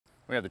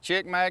We have the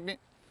chick magnet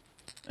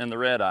and the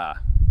red eye,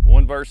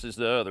 one versus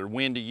the other,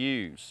 when to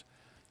use.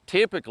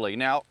 Typically,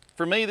 now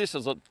for me this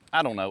is,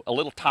 I don't know, a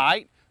little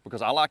tight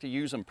because I like to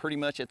use them pretty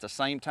much at the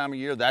same time of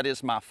year. That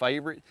is my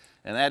favorite,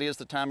 and that is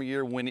the time of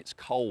year when it's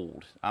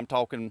cold. I'm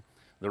talking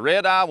the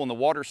red eye when the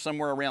water's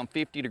somewhere around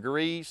 50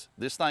 degrees.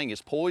 This thing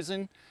is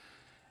poison.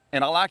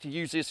 And I like to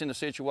use this in a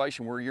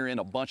situation where you're in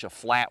a bunch of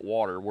flat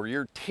water, where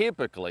you're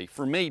typically,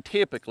 for me,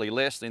 typically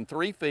less than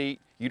 3 feet,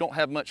 you don't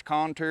have much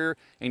contour,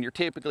 and you're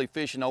typically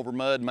fishing over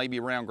mud, maybe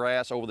around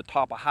grass, over the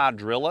top of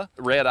hydrilla.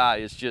 The red eye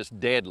is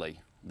just deadly.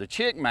 The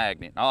chick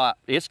magnet,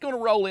 it's gonna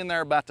roll in there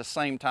about the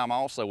same time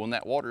also when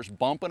that water's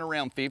bumping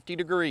around 50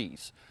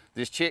 degrees.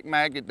 This chick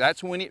magnet,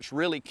 that's when it's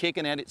really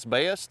kicking at its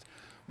best.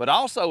 But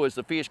also as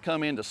the fish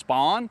come in to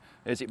spawn,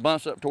 as it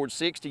bumps up towards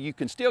 60, you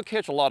can still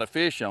catch a lot of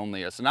fish on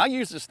this. And I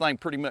use this thing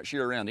pretty much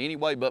year round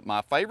anyway, but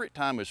my favorite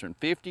time is from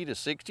 50 to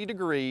 60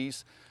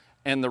 degrees.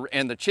 And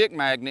the chick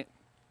magnet,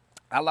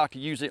 I like to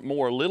use it a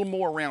little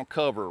more around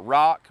cover,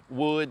 rock,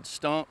 wood,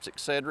 stumps,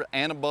 etc.,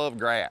 and above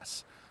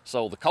grass.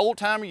 So the cold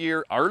time of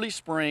year, early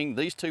spring,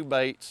 these two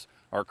baits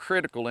are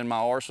critical in my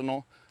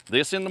arsenal.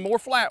 This in the more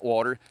flat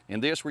water,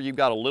 and this where you've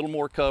got a little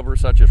more cover,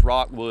 such as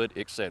rock, wood,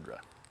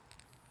 etc.